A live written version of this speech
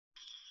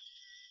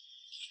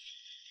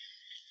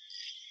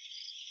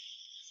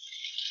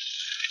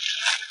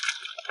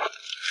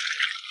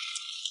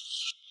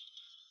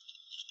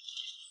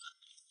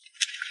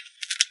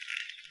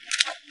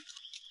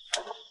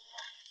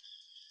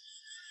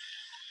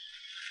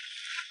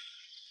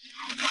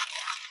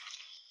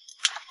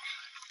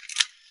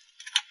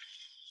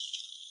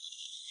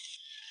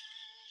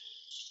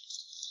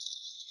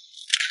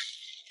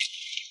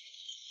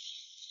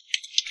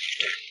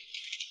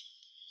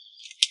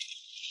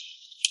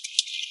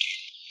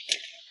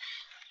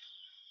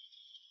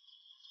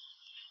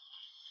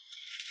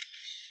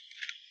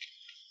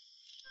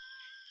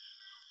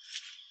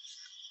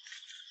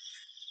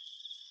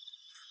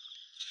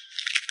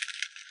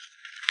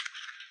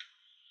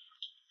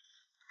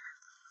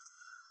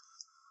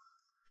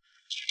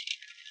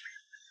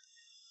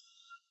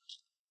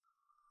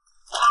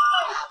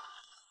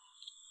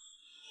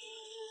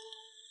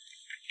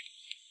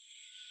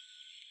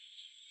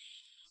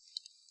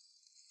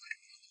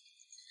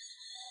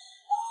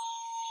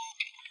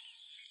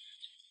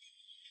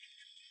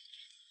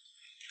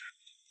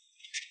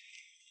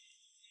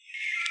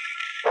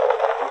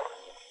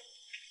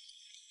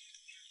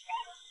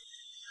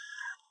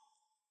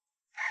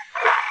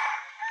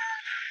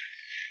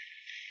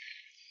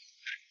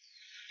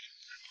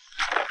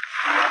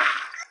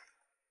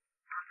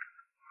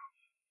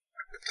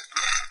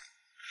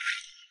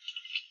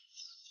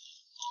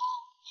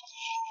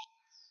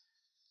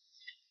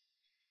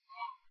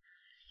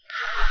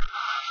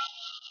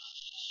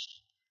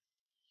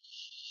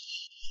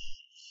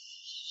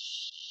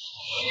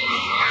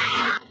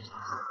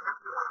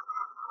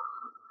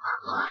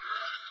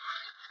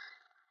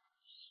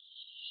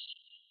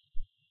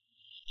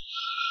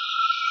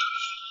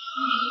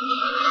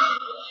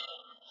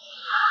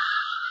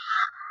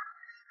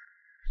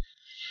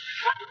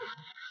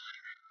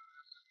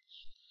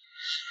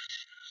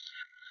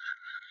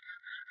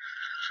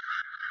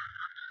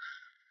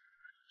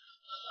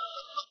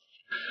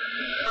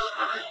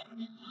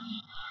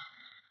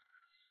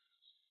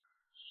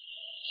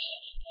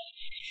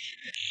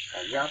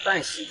把鸭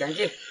蛋洗干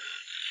净。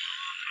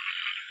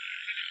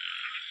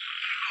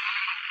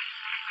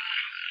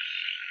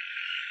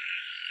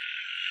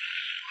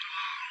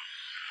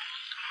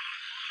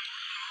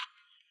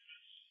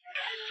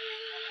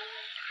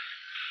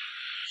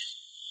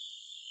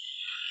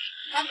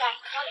看看，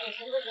到底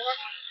行不行啊？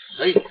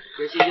可以，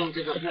就是用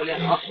这个漂亮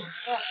啊。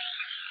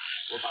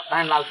我把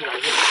蛋捞出来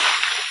一下。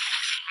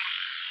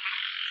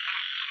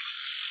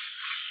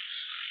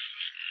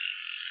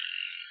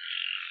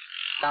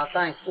鸭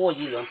蛋过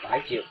一轮白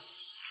酒。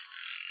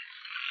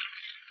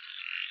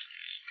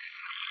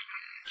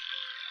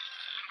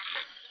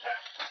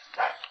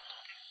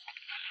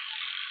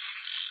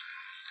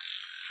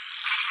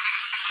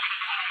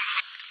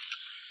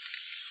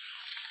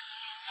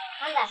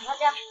看看，辣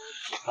椒。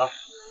好，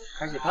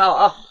开始泡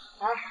啊。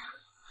好。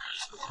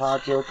花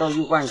椒豆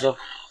入罐中，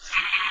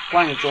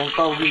罐中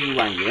豆入1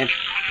碗盐，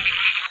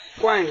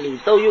罐里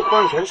豆入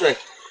半盆水。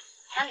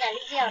看看力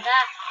气好大。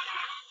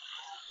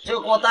这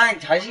锅蛋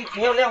才是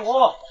漂亮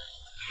哦。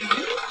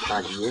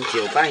把盐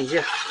搅拌一下，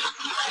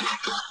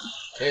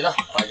可以了，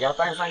把鸭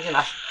蛋放进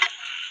来，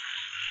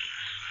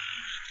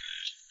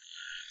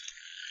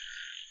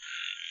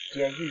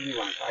加入1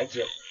碗白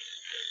酒，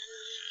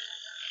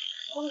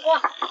焖过。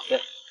对，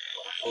把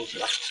它封起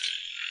来，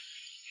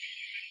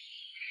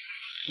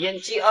腌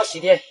制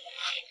20天。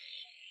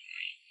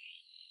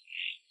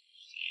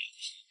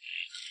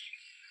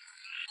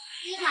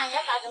今晚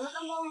要搞什么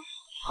东东？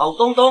好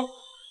东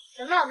东。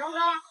什么好东东？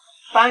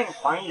蛋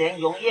黄莲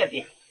蓉月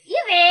饼。月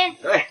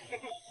饼。对，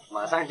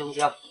马上中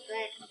秋。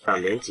对。把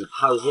莲子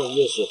泡入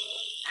热水，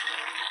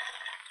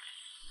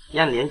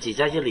让莲子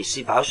在这里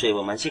吸饱水，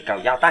我们去搞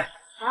鸭蛋。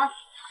好。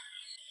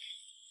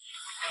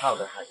泡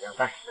的好鸭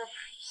蛋，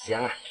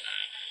香啊！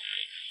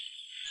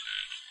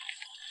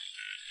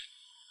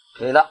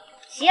可以了。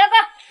洗了吧。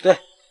对。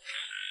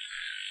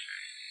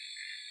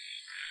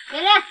漂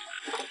亮。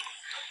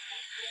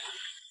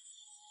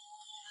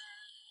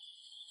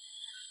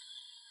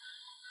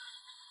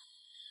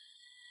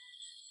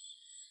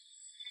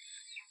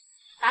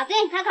搞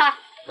定，开烤。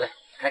对，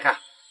开烤。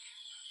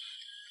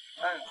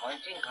蛋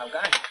黄进烤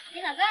缸。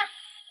进烤缸。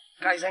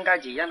盖上盖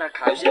子，让它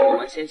烤一下。我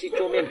们先去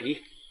做面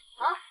皮。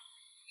好。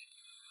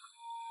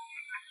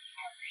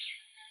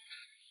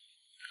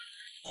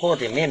和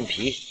点面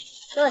皮。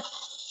对。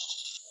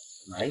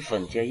奶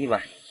粉加1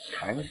碗，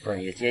糖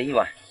粉也加1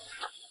碗，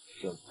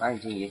搅拌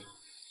均匀。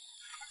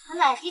看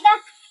看鸡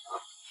蛋。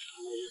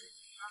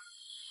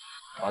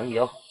黄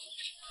油、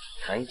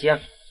糖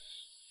浆、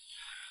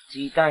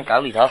鸡蛋搞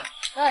里头。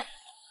对。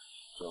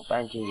搅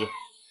拌均匀。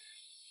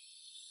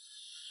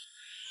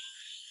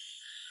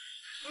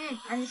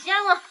很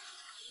香哦。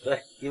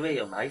对，因为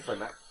有奶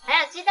粉啊。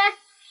还有鸡蛋。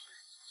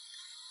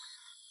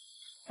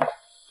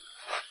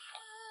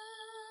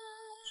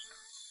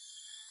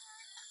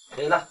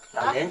可以了，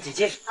打莲子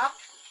进。好。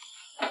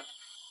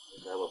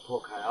来，我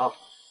破开啊。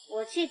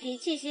我去皮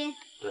去心。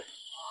对。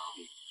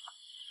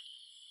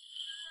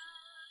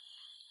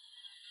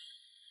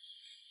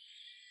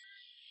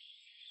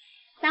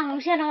蛋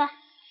黄下了吗？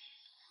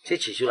去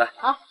取出来。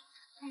好。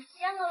很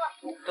香了吧？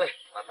对，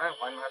把蛋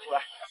黄拿出来。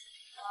哇，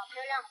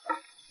漂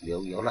亮。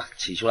流油了，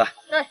取出来。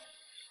对。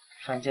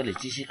放这里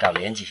继续搞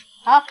莲子。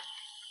好。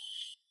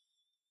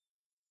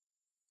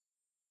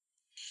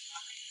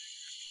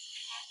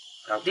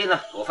搞定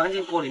了，我放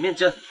进锅里面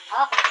蒸。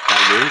好，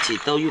把莲子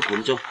倒入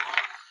盆中，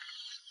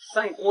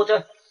上锅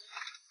蒸，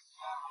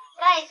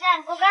盖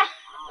上锅盖。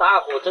大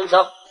火蒸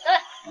熟。对，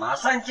马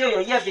上就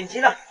有月饼机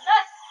了。对，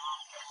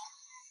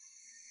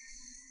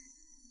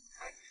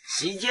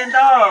时间到，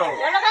有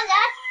了，看起来。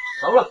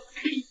熟了，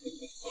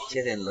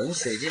接点冷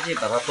水进去，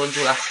把它端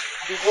出来，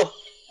出锅。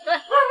对，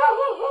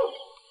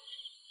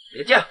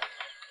别叫，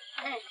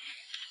嗯，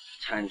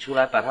铲出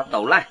来，把它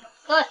捣烂。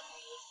对，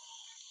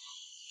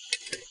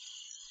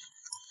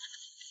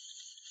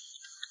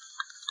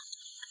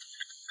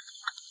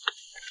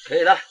可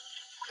以了，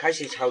开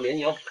始炒莲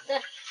蓉。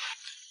对，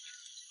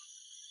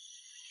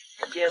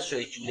接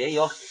水煮莲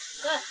蓉。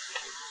对，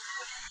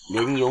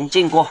莲蓉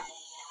进锅，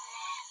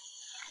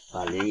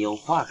把莲蓉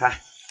化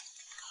开，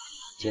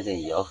接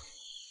点油。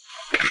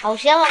好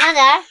香啊，看起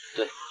来。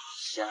对，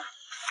香。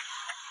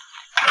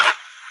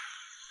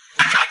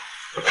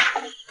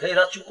可以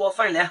了，出锅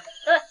放凉。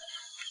对，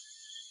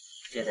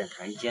接点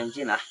糖浆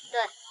进来。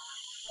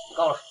对，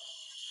够了。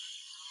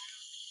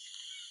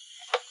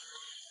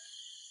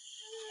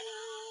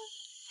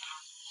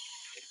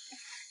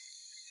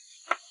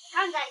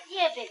看看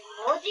月饼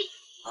逻辑。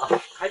好，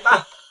开爆。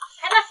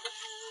开吧。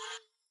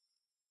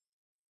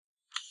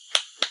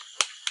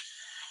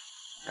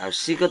搞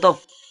4个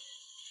洞，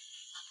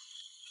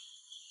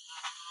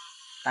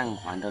蛋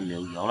黄都流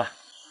油了，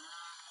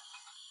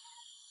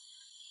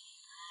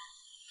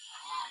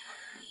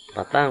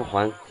把蛋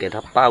黄给它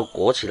包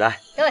裹起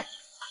来。对，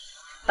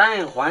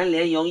蛋黄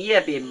莲蓉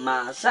月饼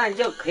马上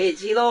就可以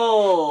吃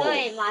喽。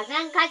对，马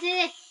上开始。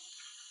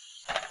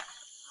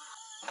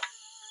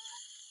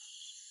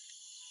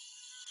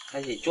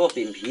开始做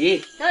饼皮。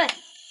对，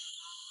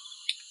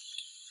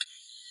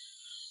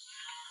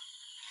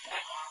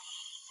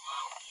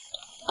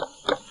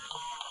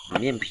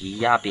面皮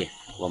压扁，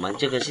我们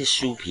这个是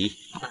酥皮，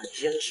蛋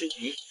香酥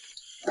皮。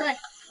对，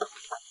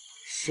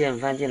馅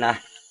放进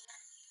来，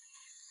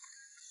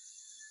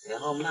然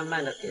后慢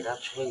慢的给它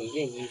穿一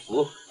件衣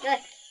服。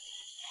对，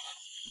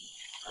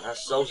把它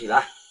收起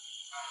来。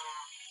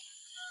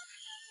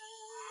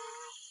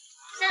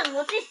上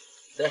逻辑。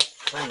对，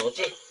放逻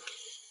辑。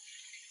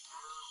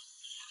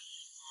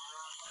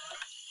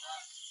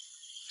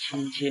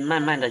轻轻慢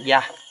慢的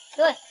压。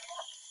对，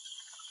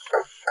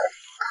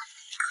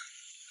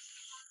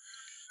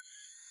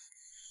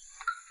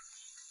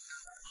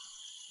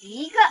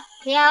一个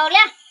漂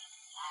亮。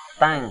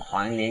蛋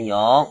黄莲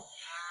蓉。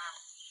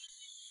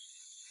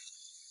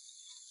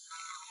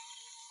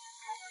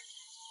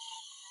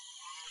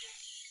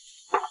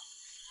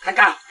开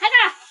盖。开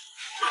吧。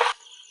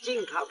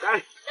进烤缸。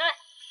对，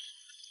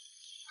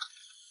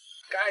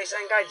盖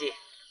上盖子。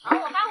好，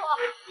我帮我。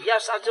不要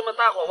烧这么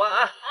大火旺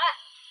啊！哎，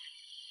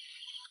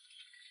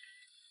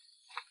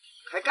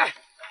开盖。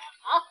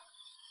好。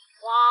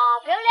哇，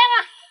漂亮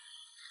啊！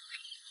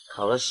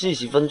烤了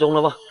40分钟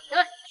了吧？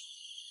对，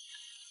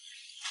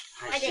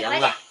太香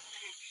了。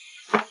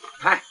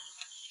看，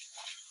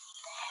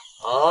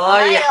哎呦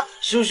哎呀，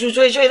酥酥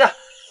脆脆的。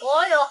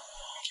哦哟，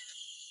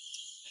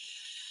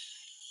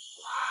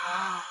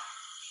哇，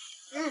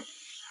嗯，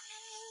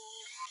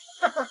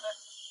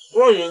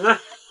过瘾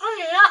啊！